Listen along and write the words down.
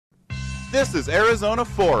This is Arizona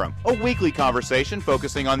Forum, a weekly conversation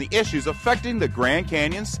focusing on the issues affecting the Grand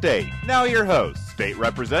Canyon State. Now your host, State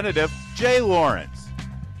Representative Jay Lawrence.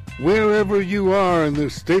 Wherever you are in the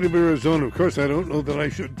state of Arizona, of course, I don't know that I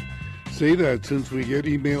should say that since we get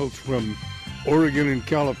emails from Oregon and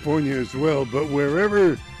California as well, but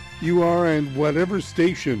wherever you are and whatever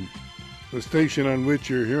station, the station on which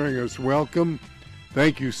you're hearing us, welcome.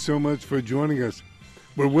 Thank you so much for joining us.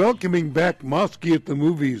 We're welcoming back Mosky at the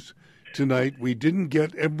Movies tonight. We didn't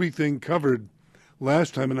get everything covered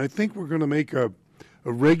last time, and I think we're going to make a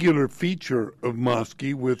regular feature of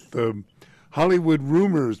Mosky with Hollywood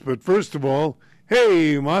Rumors. But first of all,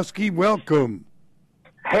 hey, Mosky, welcome.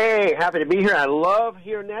 Hey, happy to be here. I love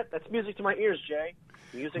hearing that. That's music to my ears, Jay.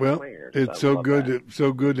 Music to my ears. It's so good. It's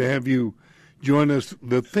so good to have you join us.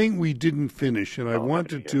 The thing we didn't finish, and I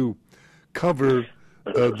wanted to cover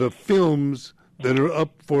the films that are up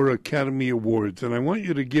for Academy Awards, and I want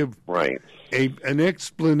you to give an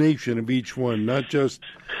explanation of each one, not just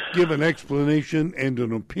give an explanation and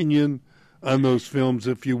an opinion on those films,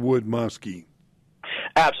 if you would, Mosky.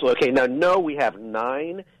 Absolutely. Okay, now, no, we have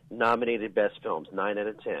 9 nominated best films, 9 out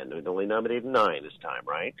of 10. We've only nominated 9 this time,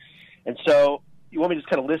 right? And so you want me to just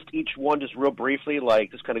kind of list each one just real briefly, like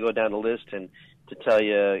just kind of go down the list and to tell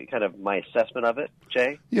you kind of my assessment of it,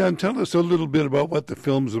 Jay? Yeah, and tell us a little bit about what the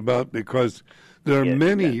film's about, because there are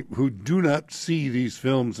many who do not see these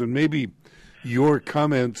films, and maybe your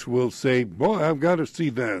comments will say, boy, I've got to see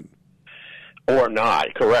that. Or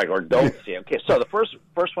not, correct, or don't see it. Okay, so the first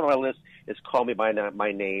one on my list is Call Me by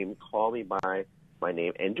My Name, Call Me by My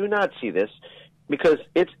Name, and do not see this because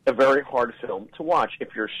it's a very hard film to watch if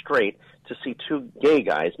you're straight, to see 2 gay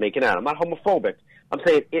guys making out. I'm not homophobic. I'm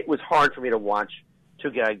saying it was hard for me to watch 2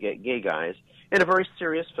 gay guys in a very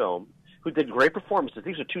serious film who did great performances.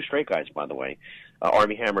 These are 2 straight guys, by the way,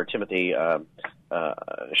 Armie Hammer, Timothy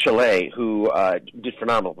Chalamet, who did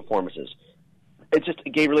phenomenal performances. It's just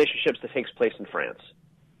gay relationships that takes place in France.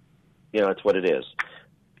 You know, that's what it is.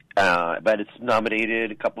 But it's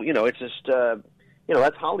nominated a couple, it's just,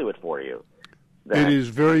 that's Hollywood for you. It is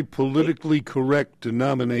very politically correct to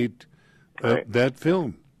nominate that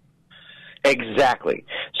film. Exactly.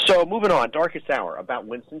 So moving on, Darkest Hour, about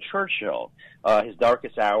Winston Churchill. His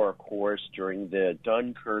darkest hour, of course, during the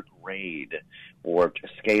Dunkirk raid, or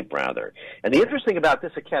escape, rather. And the interesting about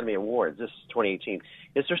this Academy Awards, this 2018,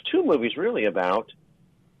 is there's 2 movies really about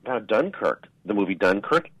Dunkirk. The movie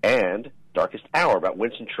Dunkirk and Darkest Hour, about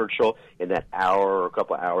Winston Churchill in that hour or a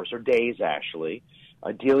couple of hours, or days actually,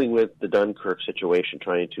 dealing with the Dunkirk situation,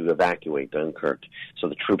 trying to evacuate Dunkirk so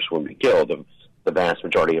the troops wouldn't be killed. The vast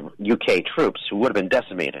majority of UK troops who would have been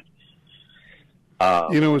decimated.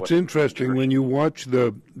 It's interesting when you watch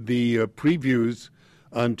the previews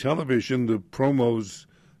on television, the promos,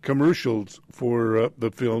 commercials for the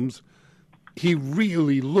films. He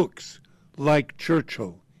really looks like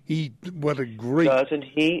Churchill. What a great, doesn't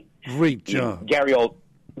he? Great job. Gary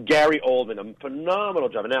Oldman, a phenomenal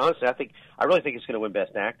job. And now, honestly, I really think he's going to win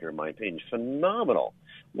Best Actor, in my opinion. Phenomenal.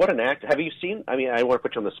 What an actor. Have you seen, I don't want to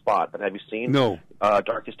put you on the spot, but have you seen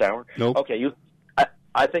Darkest Hour? No. Okay,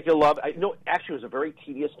 I think you'll love it. Actually, it was a very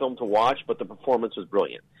tedious film to watch, but the performance was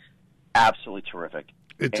brilliant. Absolutely terrific.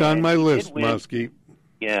 It's on my list, Mosky.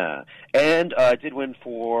 Yeah. And did win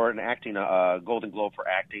for an acting, Golden Globe for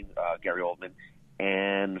acting, Gary Oldman,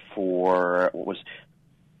 and for, what was,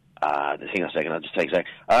 hang on a second, I'll just take a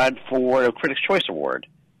second, and for a Critics' Choice Award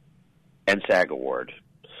and SAG Award.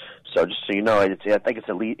 So just so you know, I think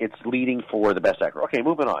it's leading for the Best Actor. Okay,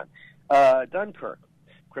 moving on. Dunkirk.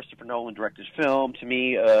 Christopher Nolan directed his film. To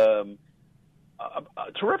me, a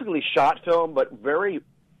terrifically shot film, but very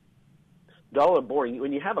dull and boring.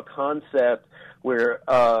 When you have a concept where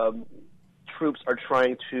troops are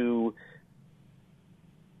trying to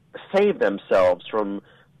save themselves from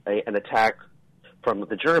an attack from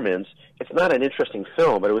the Germans, it's not an interesting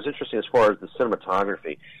film, but it was interesting as far as the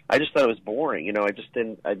cinematography. I just thought it was boring. I just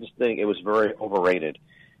think it was very overrated.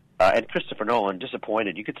 And Christopher Nolan,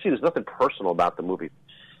 disappointed. You could see there's nothing personal about the movie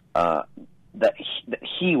that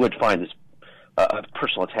he would find this a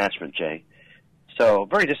personal attachment, Jay. So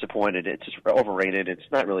very disappointed. It's just overrated. It's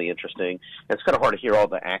not really interesting. It's kind of hard to hear all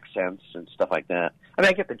the accents and stuff like that.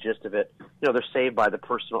 I get the gist of it. They're saved by the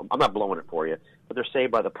personal. I'm not blowing it for you, but they're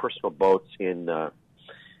saved by the personal boats in the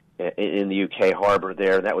UK harbor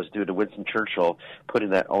there. That was due to Winston Churchill putting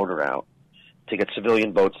that order out to get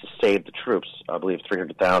civilian boats to save the troops. I believe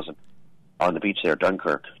 300,000 on the beach there,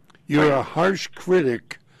 Dunkirk. You're a harsh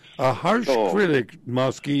critic,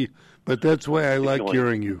 Mosky, but that's why I like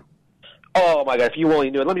hearing you. Oh, my God, if you only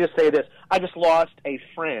knew it. Let me just say this. I just lost a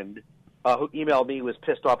friend who emailed me was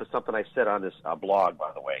pissed off at something I said on this blog,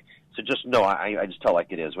 by the way. So just know, I just tell like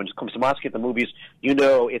it is. When it comes to Mosky at the movies, you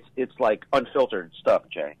know it's like unfiltered stuff,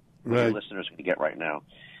 Jay. Right. Your listeners can get right now.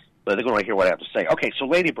 But they're going to hear what I have to say. Okay, so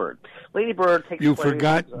Lady Bird. Lady Bird takes You place...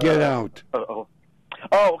 forgot Get Out. Oh,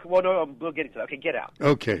 well, no, we'll get into that. Okay, Get Out.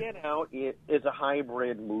 Okay. Get Out is a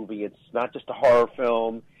hybrid movie. It's not just a horror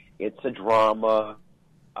film. It's a drama.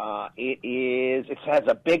 It has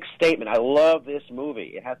a big statement. I love this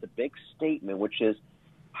movie. It has a big statement, which is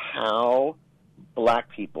how black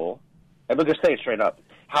people, and we're going to say it straight up,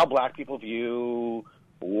 how black people view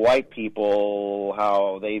white people,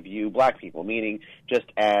 how they view black people, meaning just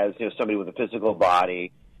as somebody with a physical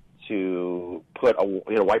body to put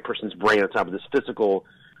a white person's brain on top of this physical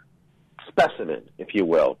specimen, if you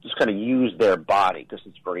will, just kind of use their body because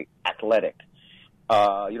it's very athletic. You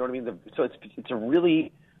know what I mean? So it's a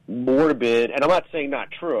really morbid, and I'm not saying not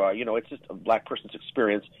true. It's just a black person's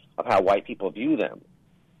experience of how white people view them,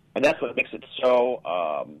 and that's what makes it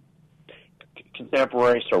so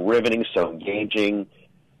contemporary, so riveting, so engaging.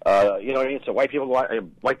 You know what I mean? So white people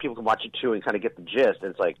can watch it too and kind of get the gist. And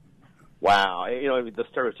it's like, wow, the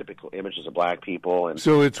stereotypical images of black people. And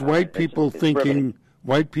so it's white people it's thinking riveting.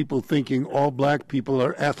 White people thinking all black people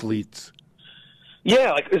are athletes.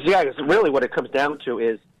 Yeah, it's really what it comes down to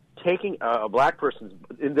is taking a black person's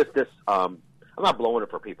in this. I'm not blowing it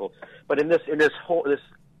for people, but in this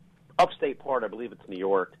upstate part, I believe it's New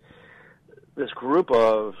York. This group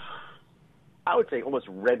of, I would say, almost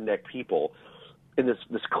redneck people in this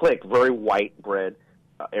clique, very white bread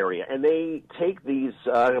area, and they take these.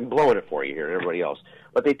 I'm blowing it for you here, and everybody else,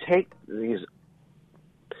 but they take these.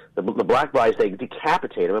 The black guys, they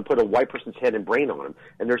decapitate them and put a white person's head and brain on them.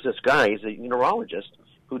 And there's this guy, he's a neurologist,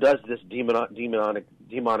 who does this demonic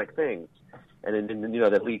things. And then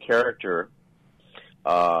the lead character,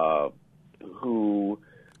 who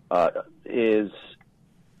is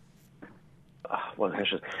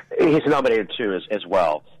he's nominated too as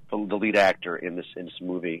well, for the lead actor in this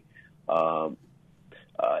movie.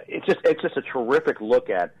 It's just a terrific look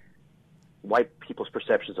at white people's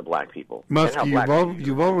perceptions of black people. Musky,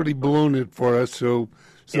 you've already blown it for us, so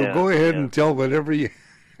go ahead and tell whatever you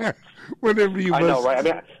must. I know,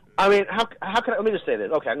 right? I mean, how can I? Let me just say this.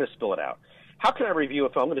 Okay, I'm going to spill it out. How can I review a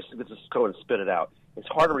film? I'm going to just go and spit it out. It's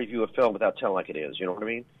hard to review a film without telling like it is. You know what I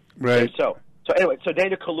mean? Right. And so anyway,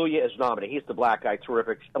 Daniel Kaluuya is nominated. He's the black guy,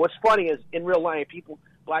 terrific. And what's funny is, in real life,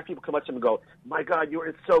 black people come up to him and go, "My God,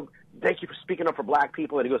 thank you for speaking up for black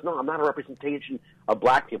people." And he goes, "No, I'm not a representation of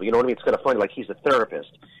black people." You know what I mean? It's kind of funny, like he's a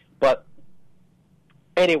therapist. But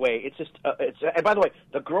anyway, it's just and by the way,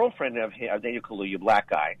 the girlfriend of Daniel Kaluuya, black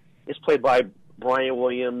guy, is played by Brian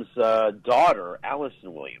Williams' daughter,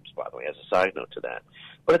 Allison Williams, by the way, as a side note to that.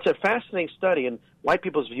 But it's a fascinating study in white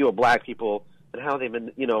people's view of black people and how they've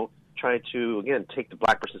been, trying to, again, take the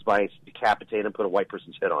black person's body, decapitate and put a white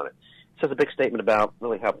person's head on it. It says a big statement about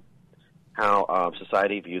really how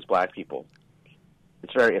society views black people.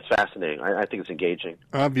 It's fascinating. I think it's engaging.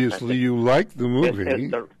 Obviously, you like the movie.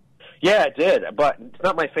 Yeah, it did, but it's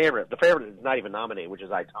not my favorite. The favorite is not even nominated, which is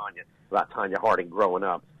I, Tonya, about Tonya Harding growing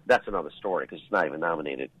up. That's another story because it's not even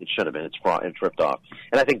nominated. It should have been. It's fraud and tripped off.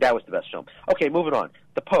 And I think that was the best film. Okay, moving on.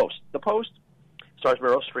 The Post. The Post stars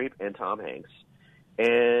Meryl Streep and Tom Hanks.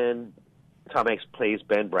 And Tom Hanks plays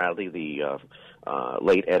Ben Bradley, the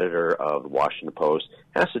late editor of the Washington Post.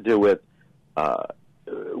 It has to do with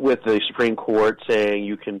the Supreme Court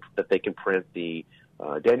saying that they can print the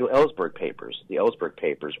Daniel Ellsberg papers,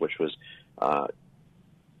 which was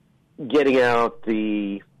getting out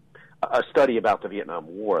a study about the Vietnam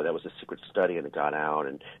War. That was a secret study, and it got out,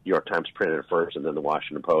 and New York Times printed it first, and then the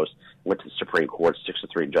Washington Post went to the Supreme Court,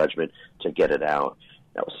 6-3 judgment to get it out.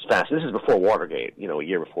 That was fast. This is before Watergate, a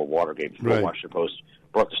year before Watergate, before right. Washington Post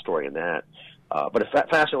broke the story in that. But it's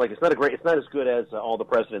fascinating. Like it's not as good as All the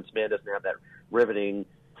President's Men. Doesn't have that riveting,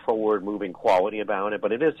 forward-moving quality about it.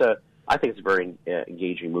 But it is I think it's a very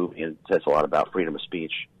engaging movie, and it says a lot about freedom of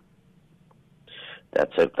speech.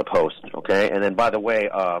 That's The Post. Okay, and then by the way,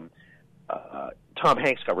 Tom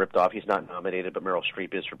Hanks got ripped off. He's not nominated, but Meryl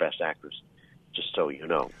Streep is for Best Actress. Just so you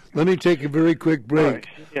know. Let me take a very quick break. Right.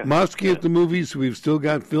 Yeah. Mosky at the movies. We've still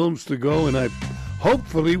got films to go, and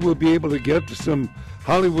hopefully we'll be able to get to some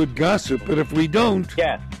Hollywood gossip. But if we don't,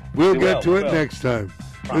 we'll get to it next time.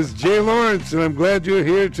 This is Jay Lawrence, and I'm glad you're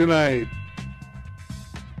here tonight.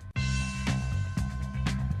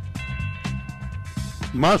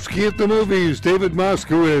 Mosky at the movies. David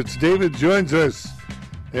Moskowitz. David joins us,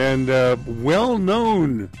 and well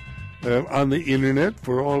known on the internet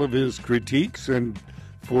for all of his critiques and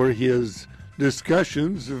for his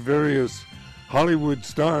discussions of various Hollywood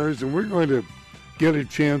stars. And we're going to get a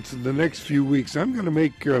chance in the next few weeks, I'm going to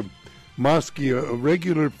make Mosky a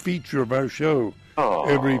regular feature of our show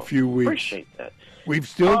every few weeks. Appreciate that. We've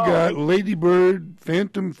still got Lady Bird,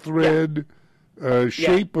 Phantom Thread,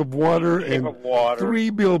 Shape of Water, and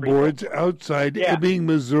 3 billboards outside Ebbing,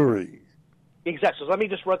 Missouri. Exactly. So let me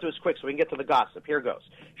just run through this quick so we can get to the gossip. Here goes.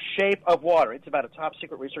 Shape of Water. It's about a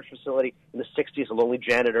top-secret research facility in the 60s. A lonely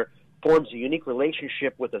janitor forms a unique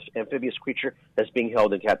relationship with an amphibious creature that's being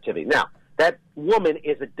held in captivity. Now, that woman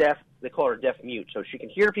is they call her deaf mute, so she can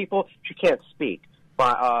hear people, she can't speak.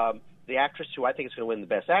 But the actress who I think is going to win the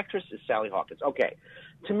Best Actress is Sally Hawkins. Okay.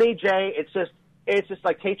 To me, Jay, it's just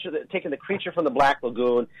like taking the creature from the Black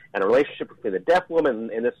Lagoon and a relationship between the deaf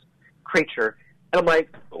woman and this creature. And I'm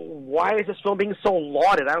like, why is this film being so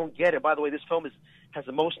lauded? I don't get it. By the way, this film has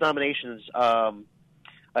the most nominations.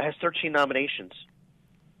 Has 13 nominations.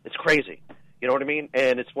 It's crazy. You know what I mean?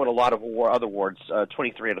 And it's won a lot of other awards,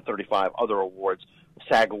 23 out of 35 other awards,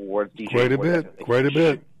 SAG awards, DJ Quite awards. Quite a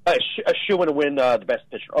bit. A shoe-in to win the Best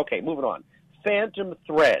Picture. Okay, moving on. Phantom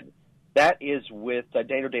Thread. That is with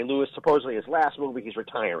Daniel Day-Lewis. Supposedly his last movie. He's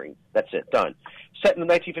retiring. That's it. Done. Set in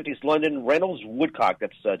the 1950s London, Reynolds Woodcock,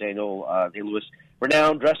 that's Daniel Day-Lewis,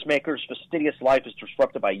 renowned dressmaker's fastidious life is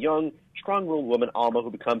disrupted by a young, strong-willed woman, Alma,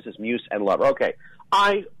 who becomes his muse and lover. Okay.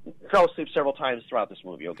 I fell asleep several times throughout this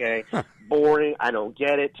movie, okay? Boring. I don't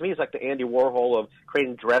get it. To me, it's like the Andy Warhol of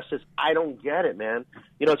creating dresses. I don't get it, man.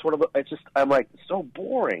 You know, I'm like, so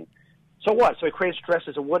boring. So what? So he creates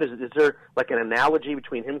dresses, and what is it? Is there like an analogy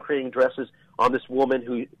between him creating dresses on this woman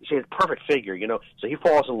who, she has a perfect figure, you know? So he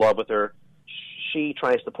falls in love with her. She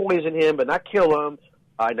tries to poison him, but not kill him.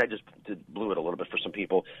 And I just blew it a little bit for some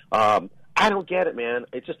people. I don't get it, man.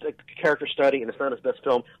 It's just a character study, and it's not his best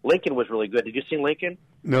film. Lincoln was really good. Did you see Lincoln?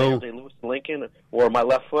 No. Day-Lewis Lincoln, or My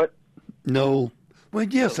Left Foot? No. Well,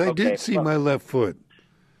 yes, I did see My Left Foot.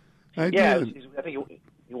 I did. I think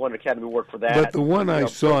he won an Academy Award for that. But the one I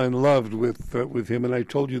saw and loved with him, and I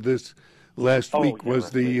told you this last week,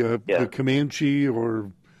 was the Comanche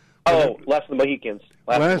or... Last of the Mohicans.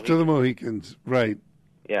 Last of the Mohicans, right.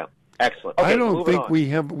 Yeah, excellent. Okay, I don't think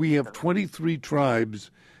we have 23 tribes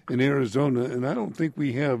in Arizona, and I don't think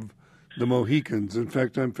we have the Mohicans. In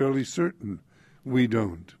fact, I'm fairly certain we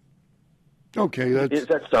don't. Okay, that's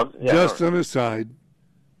just an aside.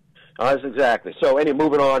 That's exactly. So, anyway,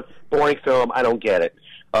 moving on. Boring film. I don't get it.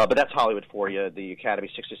 But that's Hollywood for you, the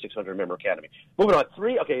Academy, 6,600 member Academy. Moving on.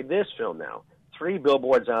 This film now. 3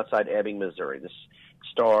 billboards outside Ebbing, Missouri. This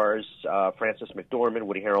stars Frances McDormand,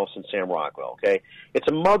 Woody Harrelson, Sam Rockwell. Okay, it's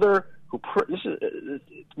a mother who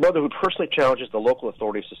personally challenges the local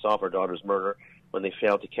authorities to solve her daughter's murder when they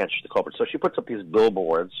fail to catch the culprit. So she puts up these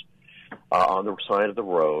billboards on the side of the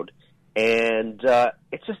road, and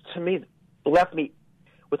it's just, to me, left me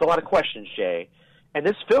with a lot of questions, Jay. And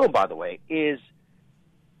this film, by the way, is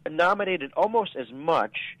nominated almost as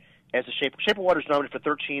much as The Shape of Water is nominated for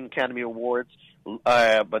 13 Academy Awards,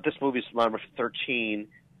 but this movie is nominated for 13.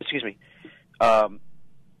 Excuse me.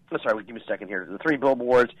 I'm sorry, give me a second here. The 3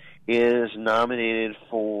 billboards is nominated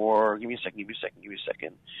for... Give me a second.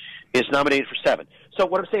 It's nominated for 7. So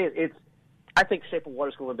what I'm saying is, I think Shape of Water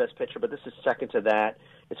is going to win Best Picture, but this is second to that.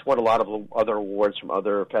 It's won a lot of other awards from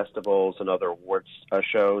other festivals and other awards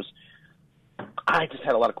shows. I just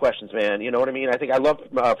had a lot of questions, man. You know what I mean? I think I love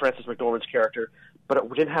Frances McDormand's character, but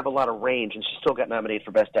it didn't have a lot of range, and she still got nominated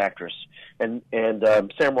for Best Actress. And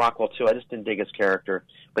Sam Rockwell, too. I just didn't dig his character,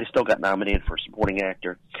 but he still got nominated for Supporting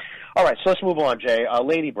Actor. All right, so let's move on, Jay.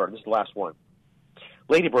 Lady Bird, this is the last one.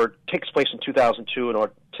 Lady Bird takes place in 2002. An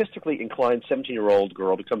artistically inclined 17-year-old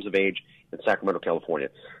girl becomes of age in Sacramento, California.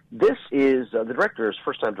 This is the director is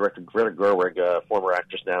first-time director Greta Gerwig, former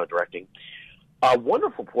actress now directing. A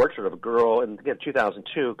wonderful portrait of a girl in, again,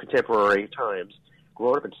 2002, contemporary times,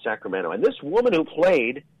 growing up in Sacramento. And this woman who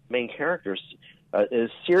played main characters is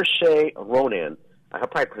Saoirse Ronan. I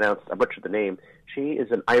butchered the name. She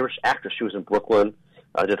is an Irish actress. She was in Brooklyn.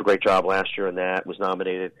 Did a great job last year in that. Was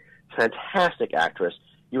nominated. Fantastic actress.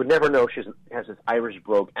 You would never know she has this Irish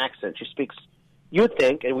brogue accent. She speaks, you would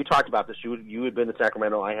think, and we talked about this, you had been to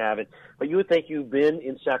Sacramento, I haven't, but you would think you've been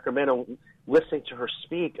in Sacramento listening to her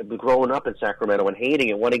speak and growing up in Sacramento and hating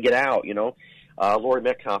it, wanting to get out, you know. Laurie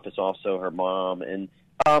Metcalf is also her mom, and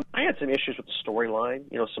I had some issues with the storyline,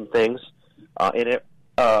 you know, some things in it,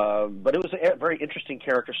 but it was a very interesting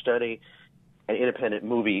character study. An independent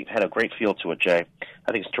movie, had a great feel to it, Jay.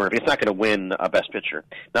 I think it's terrific. It's not going to win Best Picture.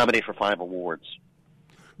 Nominated for 5 awards.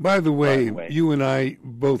 By the way, you and I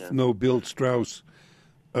both know Bill Strauss,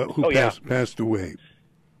 who passed away.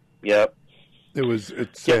 Yep.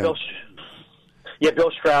 It's sad.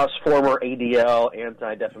 Bill Strauss, former ADL,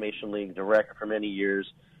 Anti-Defamation League director for many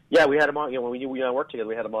years. Yeah, we had him on. When we worked together,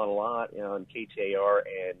 we had him on a lot on KTAR,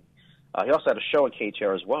 and he also had a show on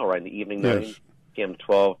KTAR as well, right in the evening. Yes. Game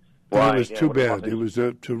 12. Right. It was too bad. It was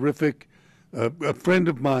a terrific. A friend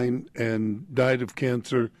of mine and died of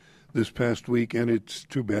cancer this past week, and it's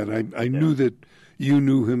too bad. I knew that you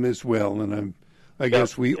knew him as well, and I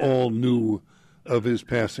guess we all knew of his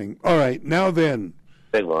passing. All right, now then,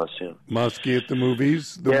 big loss. Yeah. Mosky at the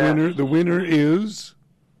movies. The winner is.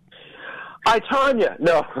 I, Tanya.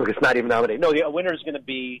 No, it's not even nominated. No, the winner is going to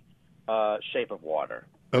be Shape of Water.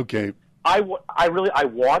 Okay. I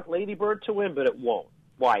want Lady Bird to win, but it won't.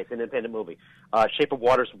 Why? It's an independent movie. Shape of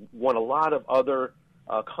Water's won a lot of other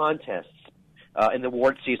contests in the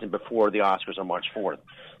award season before the Oscars on March 4th.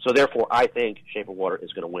 So therefore, I think Shape of Water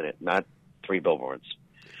is going to win it, not Three Billboards.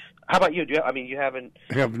 How about you? You haven't?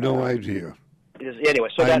 I have no idea. Anyway,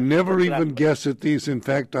 so I never even guess at these. In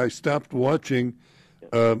fact, I stopped watching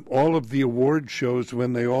all of the award shows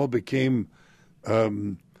when they all became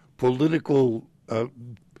political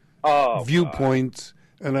viewpoints,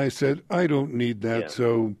 and I said, I don't need that,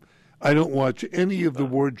 so I don't watch any of the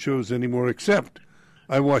award shows anymore, except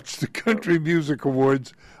I watch the Country Music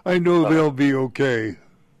Awards. I know they'll be okay.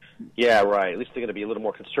 Yeah, right. At least they're going to be a little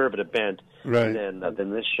more conservative bent than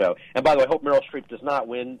this show. And by the way, I hope Meryl Streep does not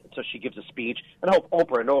win until she gives a speech. And I hope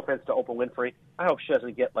Oprah, no offense to Oprah Winfrey, I hope she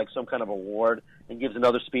doesn't get like some kind of award and gives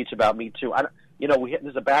another speech about Me Too.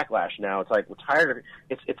 There's a backlash now. It's like we're tired of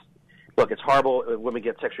it. Look, it's horrible when women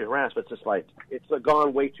get sexually harassed, but it's just like it's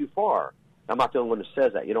gone way too far. I'm not the only one who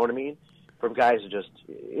says that. You know what I mean? From guys who just,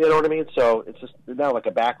 you know what I mean? So it's just now like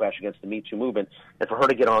a backlash against the Me Too movement, and for her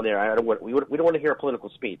to get on there, we don't want to hear a political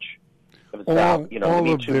speech. All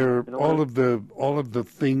of the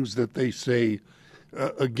things that they say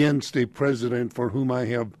against a president for whom I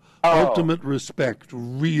have ultimate respect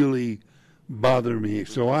really bother me.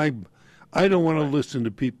 So I don't want to listen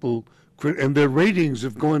to people, and their ratings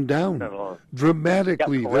have gone down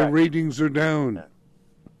dramatically. Their ratings are down. Yeah.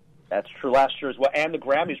 That's true. Last year as well, and the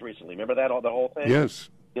Grammys recently. Remember that, the whole thing? Yes.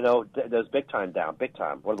 Those big time down, big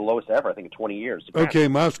time. One of the lowest ever, I think, in 20 years. Okay,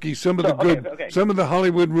 Mosky, some of the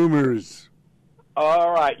Hollywood rumors.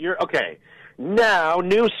 All right, you're okay. Now,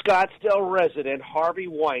 new Scottsdale resident Harvey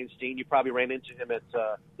Weinstein. You probably ran into him at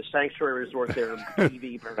the Sanctuary Resort there in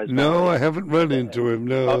TV. No, I haven't run into him.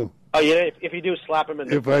 No. Oh yeah. If you do, slap him in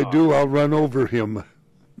the. If I do, I'll run over him.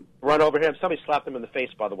 Run over him. Somebody slapped him in the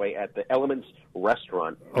face, by the way, at the Elements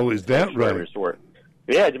restaurant. Oh, is that right? Resort.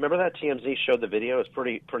 Yeah, do you remember that? TMZ showed the video. It's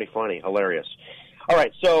pretty funny, hilarious. All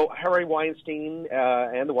right, so Harvey Weinstein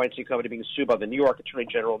and the Weinstein Company being sued by the New York Attorney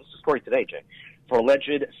General. This is a story today, Jay, for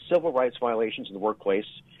alleged civil rights violations in the workplace.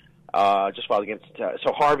 Just filed against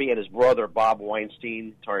so Harvey and his brother Bob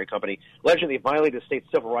Weinstein, Attorney Company, allegedly violated state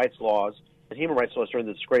civil rights laws and human rights laws during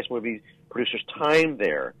the disgraced movie producer's time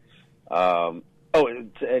there.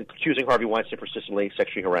 Accusing Harvey Weinstein for persistently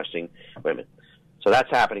sexually harassing women. So that's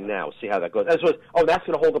happening now. We'll see how that goes. That's going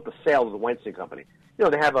to hold up the sale of the Weinstein Company.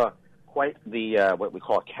 They have quite the what we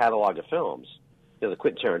call a catalog of films. The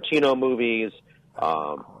Quentin Tarantino movies,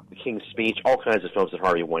 The King's Speech, all kinds of films that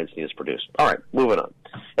Harvey Weinstein has produced. All right, moving on.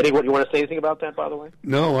 You want to say anything about that, by the way?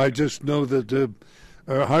 No, I just know that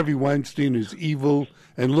Harvey Weinstein is evil,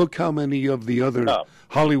 and look how many of the other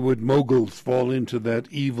Hollywood moguls fall into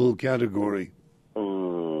that evil category.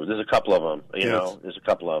 There's a couple of them, There's a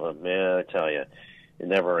couple of them. Yeah, I tell you, it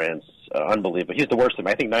never ends. Unbelievable. He's the worst of them.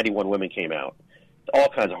 I think 91 women came out. All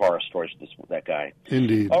kinds of horror stories with that guy.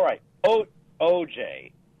 Indeed. All right.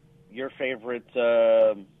 OJ, your favorite...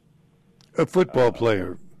 a football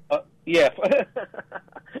player. Yeah.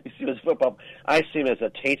 You see him as football. I see him as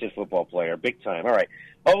a tainted football player, big time. All right.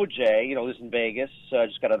 OJ, lives in Vegas,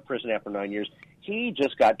 just got out of prison after 9 years. He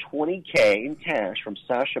just got $20K in cash from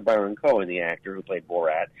Sacha Baron Cohen, the actor who played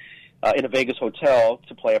Borat, in a Vegas hotel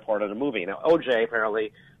to play a part of the movie. Now, OJ,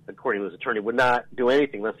 apparently, according to his attorney, would not do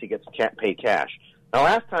anything unless he gets paid cash. Now,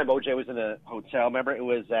 last time OJ was in a hotel, remember, it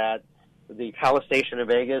was at the Palace Station in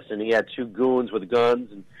Vegas, and he had two goons with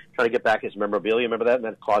guns and trying to get back his memorabilia. Remember that? And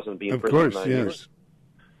that caused him to be in prison for 9 years.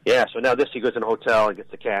 Yeah, so now he goes in a hotel and gets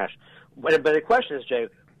the cash. But the question is, Jay,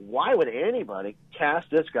 why would anybody cast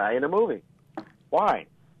this guy in a movie? Why?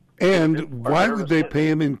 And why would they pay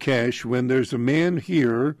him in cash when there's a man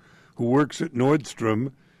here who works at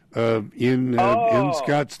Nordstrom in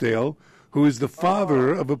Scottsdale who is the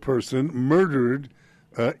father of a person murdered,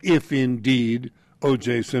 if indeed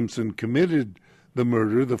O.J. Simpson committed the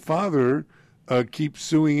murder? The father keeps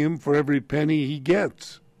suing him for every penny he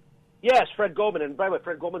gets. Yes, Fred Goldman. And by the way,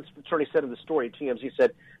 Fred Goldman's attorney said in the story, TMZ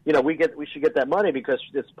said, we should get that money because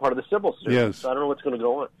it's part of the civil suit. Yes. So I don't know what's going to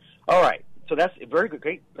go on. All right. So that's very good.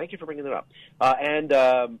 Great. Thank you for bringing that up. And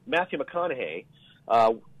Matthew McConaughey,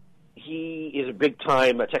 he is a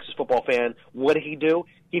big-time Texas football fan. What did he do?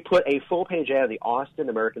 He put a full-page ad in the Austin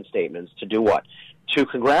American Statements to do what? To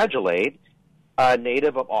congratulate a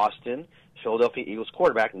native of Austin, Philadelphia Eagles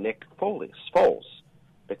quarterback Nick Foles.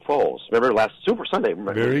 Nick Foles. Remember last Super Sunday?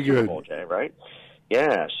 Very Super good. Bowl, Jay, right?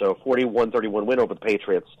 Yeah, so 41-31 win over the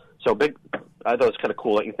Patriots. So big. I thought it was kind of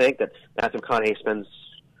cool. Don't you think that Matthew McConaughey spends,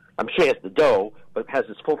 I'm sure he has the dough, but has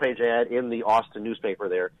this full-page ad in the Austin newspaper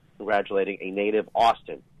there congratulating a native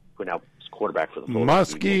Austin who now is quarterback for the Philadelphia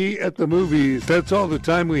Mosky at the movies. That's all the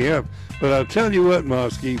time we have. But I'll tell you what,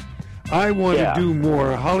 Mosky, I want to do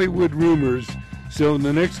more Hollywood rumors. So in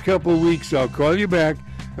the next couple of weeks, I'll call you back,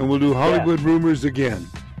 and we'll do Hollywood rumors again.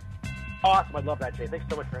 Awesome. I love that, Jay. Thanks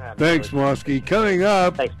so much for having me. Thanks, Mosky. Coming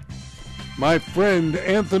up, Thanks. my friend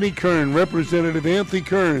Anthony Kern, Representative Anthony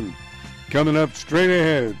Kern, coming up straight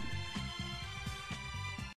ahead.